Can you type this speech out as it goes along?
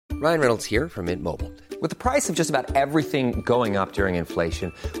Ryan Reynolds here from Mint Mobile. With the price of just about everything going up during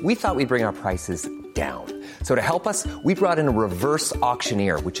inflation, we thought we'd bring our prices down. So to help us, we brought in a reverse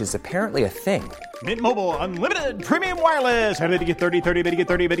auctioneer, which is apparently a thing. Mint Mobile Unlimited Premium Wireless. How to get 30, 30, bit to get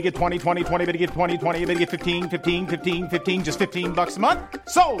 30, bit to get 20, 20, 20, bit to get 20, 20, bit to get 15, 15, 15, 15, just $15 a month?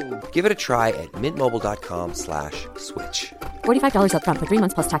 Sold! Give it a try at mintmobile.com/switch. $45 up front for 3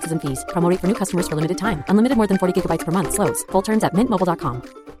 months plus taxes and fees. Promo rate for new customers for limited time. Unlimited more than 40 gigabytes per month. Slows full terms at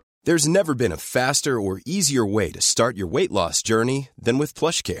mintmobile.com. There's never been a faster or easier way to start your weight loss journey than with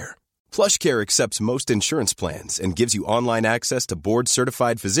PlushCare. PlushCare accepts most insurance plans and gives you online access to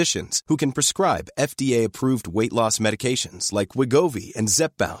board-certified physicians who can prescribe FDA-approved weight loss medications like Wegovy and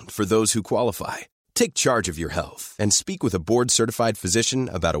Zepbound for those who qualify. Take charge of your health and speak with a board-certified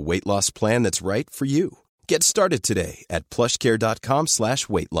physician about a weight loss plan that's right for you. Get started today at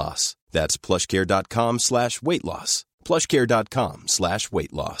plushcare.com/weight loss. That's plushcare.com/weight loss.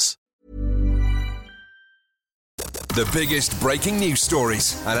 plushcare.com/weight loss. The biggest breaking news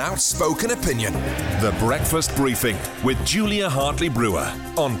stories and outspoken opinion. The Breakfast Briefing with Julia Hartley-Brewer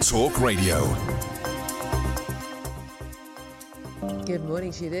on Talk Radio. Good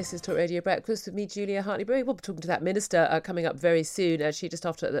morning to you. This is Talk Radio Breakfast with me, Julia Hartley-Brewer. We'll be talking to that minister coming up very soon. She just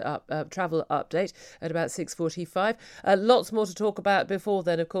after the travel update at about 6:45. Lots more to talk about before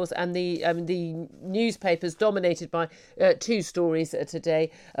then, of course. And the newspapers dominated by two stories today.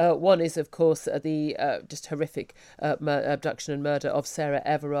 One is, of course, the just horrific abduction and murder of Sarah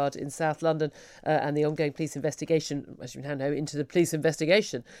Everard in South London and the ongoing police investigation, as you now know, into the police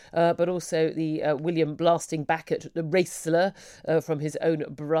investigation. But also the William blasting back at the racer from his own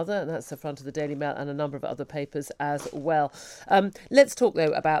brother, and that's the front of the Daily Mail and a number of other papers as well. Let's talk,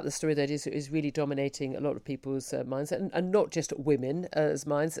 though, about the story that is really dominating a lot of people's minds, and not just women's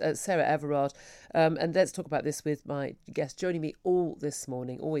minds, Sarah Everard. And let's talk about this with my guest joining me all this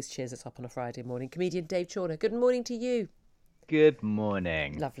morning, always cheers us up on a Friday morning, comedian Dave Chawner. Good morning to you. Good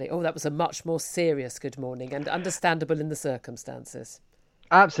morning. Lovely. Oh, that was a much more serious good morning and understandable in the circumstances.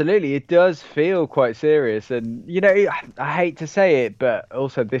 Absolutely, it does feel quite serious, and I hate to say it, but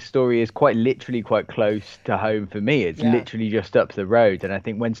also this story is quite literally quite close to home for me. It's literally just up the road, and I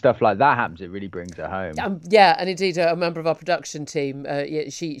think when stuff like that happens, it really brings it home. And indeed, a member of our production team,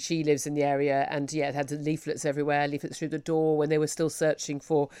 she lives in the area, and had leaflets everywhere, leaflets through the door when they were still searching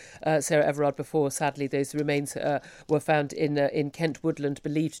for Sarah Everard before. Sadly, those remains were found in Kent Woodland,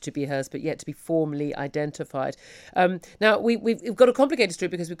 believed to be hers, but yet to be formally identified. Now we've got a complicated story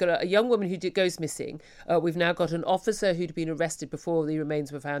because we've got a young woman who goes missing. We've now got an officer who'd been arrested before the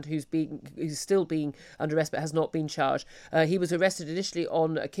remains were found, who's still being under arrest but has not been charged. He was arrested initially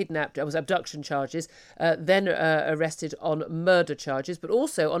on abduction charges, then arrested on murder charges, but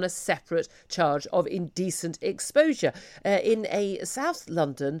also on a separate charge of indecent exposure in a South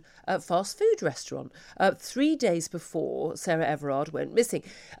London fast food restaurant 3 days before Sarah Everard went missing.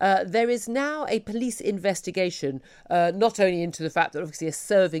 There is now a police investigation, not only into the fact that obviously a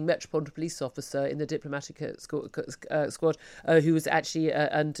serving Metropolitan Police officer in the diplomatic squad, who was actually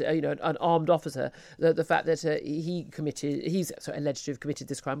an armed officer, the fact that he's alleged to have committed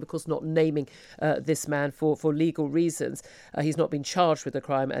this crime, of course not naming this man for legal reasons. He's not been charged with the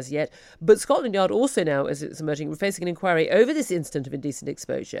crime as yet. But Scotland Yard also now, as it's emerging, we're facing an inquiry over this incident of indecent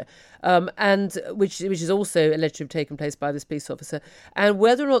exposure, and which is also alleged to have taken place by this police officer, and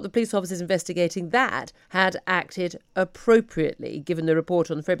whether or not the police officers investigating that had acted appropriately, given the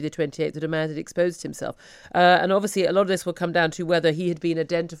report on February the 28th that a man had exposed himself. And obviously a lot of this will come down to whether he had been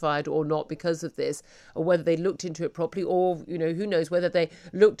identified or not because of this, or whether they looked into it properly, or, who knows, whether they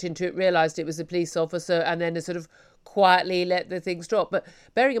looked into it, realised it was a police officer and then sort of quietly let the things drop. But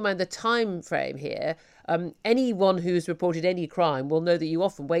bearing in mind the time frame here, anyone who's reported any crime will know that you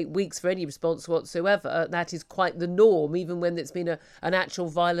often wait weeks for any response whatsoever. That is quite the norm, even when it's been an actual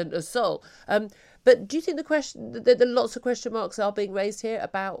violent assault. But do you think the lots of question marks are being raised here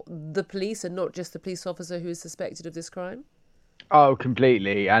about the police and not just the police officer who is suspected of this crime? Oh,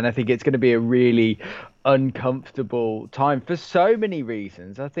 completely. And I think it's going to be a really uncomfortable time for so many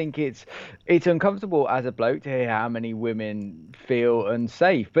reasons. I think it's uncomfortable as a bloke to hear how many women feel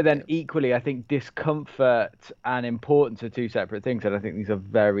unsafe. But then equally, I think discomfort and importance are two separate things. And I think these are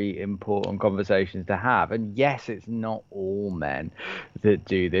very important conversations to have. And yes, it's not all men that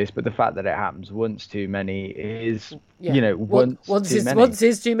do this, but the fact that it happens once too many is, once is too many. Once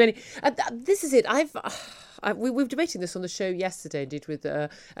is too many. This is it. we were debating this on the show yesterday, indeed, with a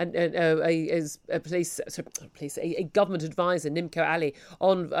government advisor, Nimco Ali,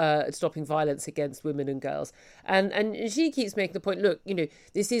 on stopping violence against women and girls. And she keeps making the point, look,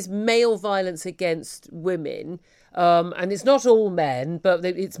 this is male violence against women. And it's not all men, but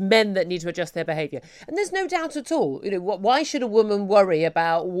it's men that need to adjust their behaviour. And there's no doubt at all. Why should a woman worry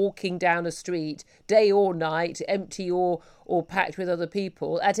about walking down a street, day or night, empty or packed with other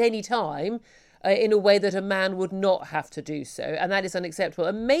people at any time, in a way that a man would not have to do so? And that is unacceptable.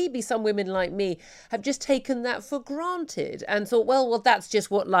 And maybe some women like me have just taken that for granted and thought, well, that's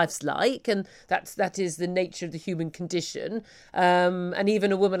just what life's like, and that is the nature of the human condition. And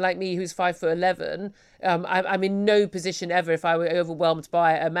even a woman like me who's 5'11", I'm in no position ever, if I were overwhelmed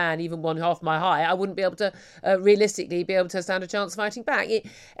by a man, even one half my height, I wouldn't be able to realistically be able to stand a chance fighting back.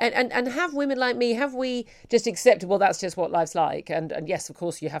 And have women like me, have we just accepted, well, that's just what life's like? And yes, of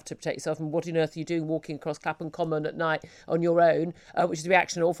course, you have to protect yourself. And what on earth are you doing walking across Clapham Common at night on your own? Which is the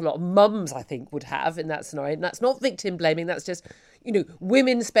reaction an awful lot of mums, I think, would have in that scenario. And that's not victim blaming. That's just,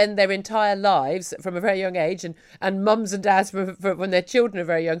 women spend their entire lives from a very young age, and mums and dads when their children are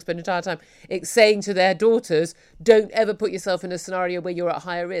very young spend the entire time saying to their daughters, don't ever put yourself in a scenario where you're at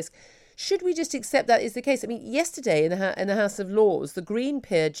higher risk. Should we just accept that is the case? I mean, yesterday in the House of Lords, the Green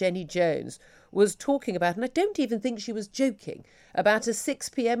peer Jenny Jones was talking about, and I don't even think she was joking, about a 6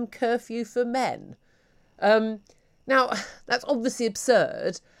 p.m. curfew for men. Now, that's obviously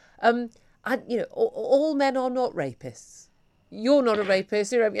absurd. All men are not rapists. You're not a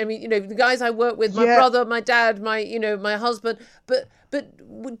rapist. The guys I work with, my brother, my dad, my husband. But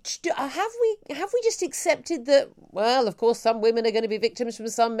have we just accepted that? Well, of course, some women are going to be victims from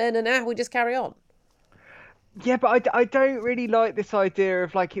some men, and we just carry on. Yeah, but I don't really like this idea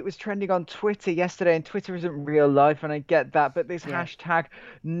of, like, it was trending on Twitter yesterday, and Twitter isn't real life, and I get that, but this hashtag,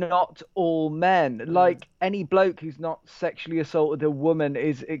 not all men, like any bloke who's not sexually assaulted a woman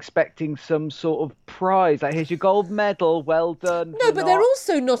is expecting some sort of prize. Like, here's your gold medal, well done. No, but they're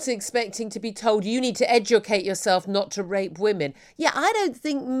also not expecting to be told you need to educate yourself not to rape women. Yeah, I don't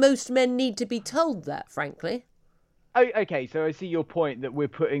think most men need to be told that, frankly. Oh, okay, so I see your point that we're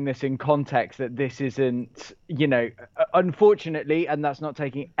putting this in context, that this isn't, unfortunately, and that's not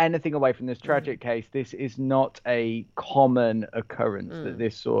taking anything away from this tragic case, this is not a common occurrence that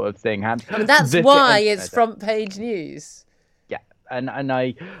this sort of thing happens. I mean, that's why it's front page news. Yeah, and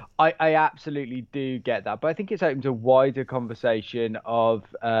I absolutely do get that, but I think it's open to a wider conversation of,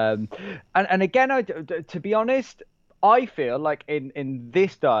 and again, to be honest, I feel like in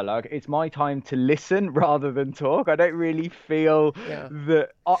this dialogue, it's my time to listen rather than talk. I don't really feel that.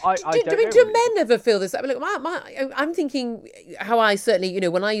 Do men ever feel this? I mean, look, I'm thinking how I certainly,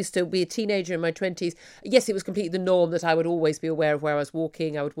 when I used to be a teenager in my 20s, yes, it was completely the norm that I would always be aware of where I was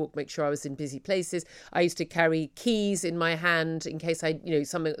walking. I would make sure I was in busy places. I used to carry keys in my hand in case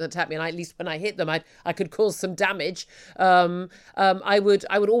something attacked me, and at least when I hit them, I could cause some damage. I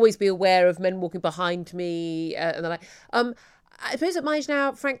would always be aware of men walking behind me, and then I suppose at my age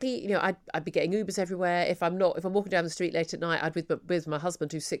now, frankly, I'd be getting Ubers everywhere. If I'm walking down the street late at night, I'd with my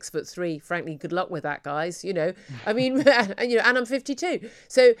husband who's 6'3". Frankly, good luck with that, guys. I mean, and I'm 52.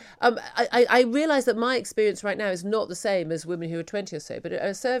 So I realise that my experience right now is not the same as women who are 20 or so. But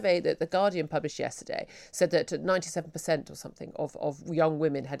a survey that The Guardian published yesterday said that 97% or something of young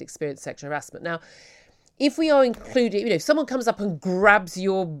women had experienced sexual harassment. Now, if we are including, if someone comes up and grabs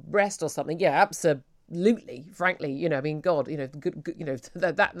your breast or something, yeah, absolutely. Frankly, God,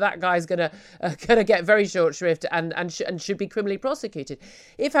 that guy's gonna get very short shrift and should be criminally prosecuted.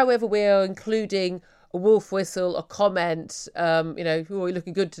 If, however, we are including a wolf whistle, a comment, oh, you're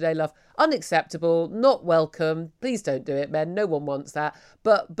looking good today, love, unacceptable, not welcome. Please don't do it, men. No one wants that.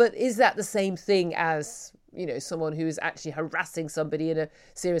 But is that the same thing as someone who is actually harassing somebody in a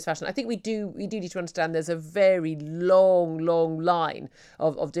serious fashion? I think we do need to understand there's a very long line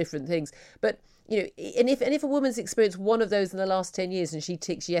of different things, but. And if a woman's experienced one of those in the last 10 years and she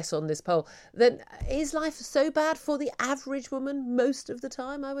ticks yes on this poll, then is life so bad for the average woman most of the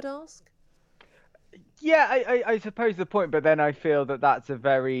time, I would ask? Yeah, I suppose the point, but then I feel that that's a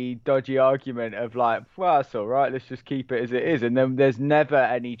very dodgy argument of like, well, that's all right, let's just keep it as it is. And then there's never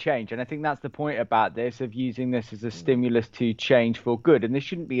any change. And I think that's the point about this, of using this as a stimulus to change for good. And this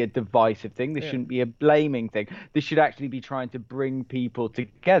shouldn't be a divisive thing. This shouldn't be a blaming thing. This should actually be trying to bring people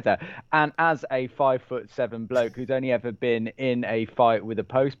together. And as a 5'7" bloke who's only ever been in a fight with a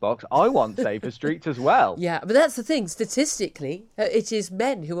postbox, I want safer streets as well. Yeah, but that's the thing. Statistically, it is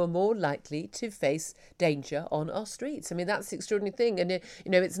men who are more likely to face danger on our streets. I mean, that's the extraordinary thing. And,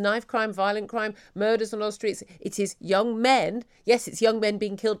 it's knife crime, violent crime, murders on our streets. It is young men. Yes, it's young men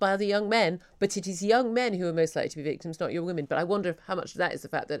being killed by other young men, but it is young men who are most likely to be victims, not young women. But I wonder how much of that is the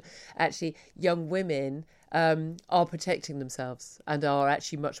fact that actually young women are protecting themselves and are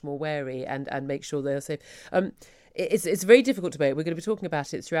actually much more wary and make sure they're safe. It's a very difficult debate. We're going to be talking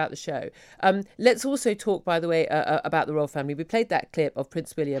about it throughout the show. Let's also talk, by the way, about the royal family. We played that clip of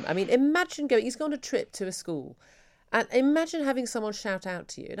Prince William. I mean, imagine he's gone on a trip to a school, and imagine having someone shout out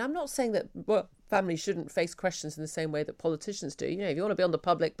to you. And I'm not saying that families shouldn't face questions in the same way that politicians do. If you want to be on the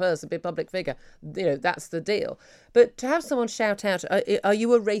public person, be a public figure, that's the deal. But to have someone shout out, are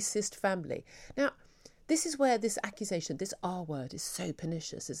you a racist family? Now, this is where this accusation, this R word, is so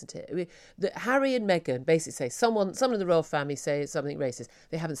pernicious, isn't it? I mean, that Harry and Meghan basically say someone in the royal family say something racist.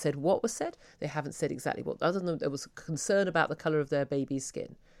 They haven't said what was said. They haven't said exactly what. Other than there was concern about the colour of their baby's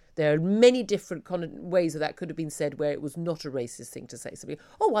skin. There are many different ways that could have been said where it was not a racist thing to say. Something.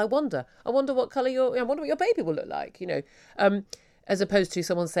 Oh, I wonder what colour I wonder what your baby will look like. As opposed to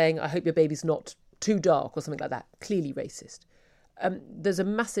someone saying, I hope your baby's not too dark or something like that. Clearly racist. There's a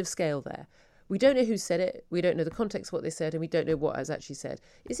massive scale there. We don't know who said it, we don't know the context of what they said, and we don't know what was actually said.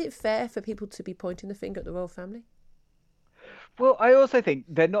 Is it fair for people to be pointing the finger at the royal family? Well, I also think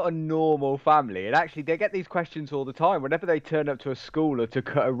they're not a normal family. And actually, they get these questions all the time. Whenever they turn up to a school or to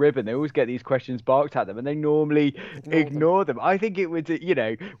cut a ribbon, they always get these questions barked at them, and they normally ignore them. I think it would,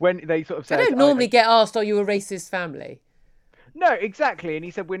 when they sort of say... They don't normally get asked, are you a racist family? No, exactly. And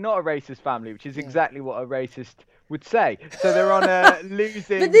he said, we're not a racist family, which is exactly what a racist would say. So they're on a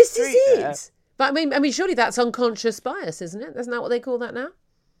losing But this streak is it. There. But I mean, surely that's unconscious bias, isn't it? Isn't that what they call that now?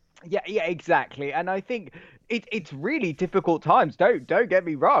 Yeah, exactly. And I think it's really difficult times. Don't get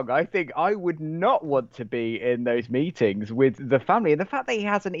me wrong. I think I would not want to be in those meetings with the family. And the fact that he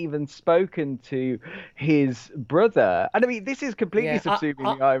hasn't even spoken to his brother. And I mean, this is completely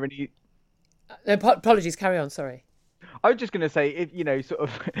subsuming the irony. Apologies, carry on, sorry. I was just going to say,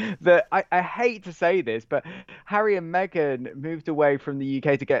 I hate to say this, but Harry and Meghan moved away from the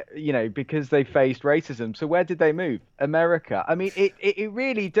UK to get, because they faced racism. So where did they move? America. I mean, it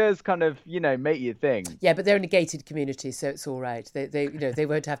really does kind of, make you think. Yeah, but they're in a gated community, so it's all right. They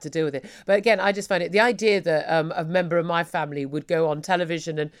won't have to deal with it. But again, I just find it, the idea that a member of my family would go on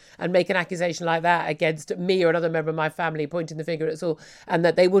television and make an accusation like that against me or another member of my family, pointing the finger at us all, and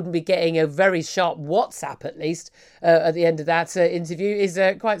that they wouldn't be getting a very sharp WhatsApp, at least, at the end of that interview is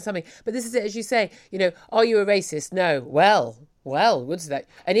quite something. But this is it, as you say, are you a racist? No. Well, what's that?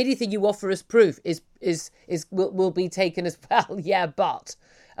 And anything you offer as proof will be taken as, well, yeah, but.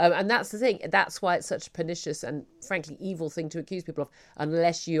 And that's the thing. That's why it's such a pernicious and frankly evil thing to accuse people of,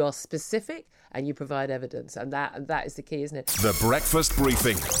 unless you are specific and you provide evidence. And that is the key, isn't it? The Breakfast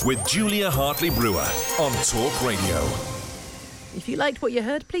Briefing with Julia Hartley-Brewer on Talk Radio. If you liked what you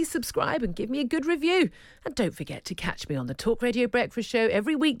heard, please subscribe and give me a good review. And don't forget to catch me on the Talk Radio Breakfast Show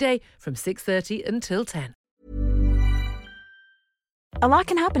every weekday from 6:30 until 10. A lot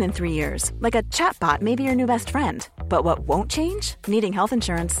can happen in 3 years, like a chatbot may be your new best friend. But what won't change? Needing health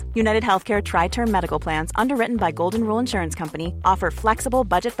insurance. United Healthcare Tri-Term Medical Plans, underwritten by Golden Rule Insurance Company, offer flexible,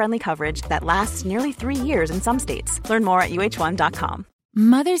 budget-friendly coverage that lasts nearly 3 years in some states. Learn more at uh1.com.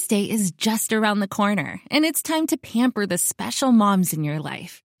 Mother's Day is just around the corner, and it's time to pamper the special moms in your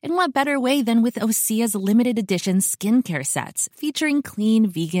life. And what better way than with Osea's limited edition skincare sets, featuring clean,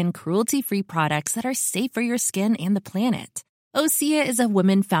 vegan, cruelty-free products that are safe for your skin and the planet. Osea is a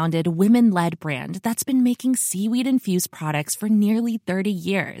women-founded, women-led brand that's been making seaweed-infused products for nearly 30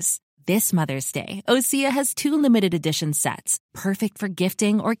 years. This Mother's Day, Osea has 2 limited edition sets, perfect for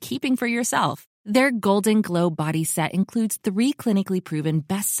gifting or keeping for yourself. Their Golden Glow body set includes 3 clinically proven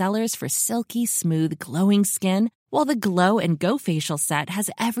bestsellers for silky, smooth, glowing skin, while the Glow and Go facial set has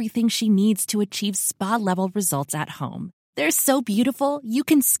everything she needs to achieve spa-level results at home. They're so beautiful, you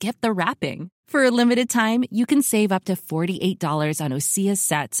can skip the wrapping. For a limited time, you can save up to $48 on Osea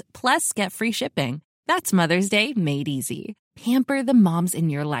sets, plus get free shipping. That's Mother's Day made easy. Pamper the moms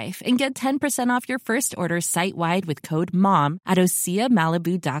in your life and get 10% off your first order site-wide with code MOM at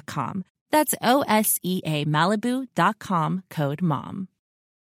OseaMalibu.com. That's OSEA Malibu.com, code MOM.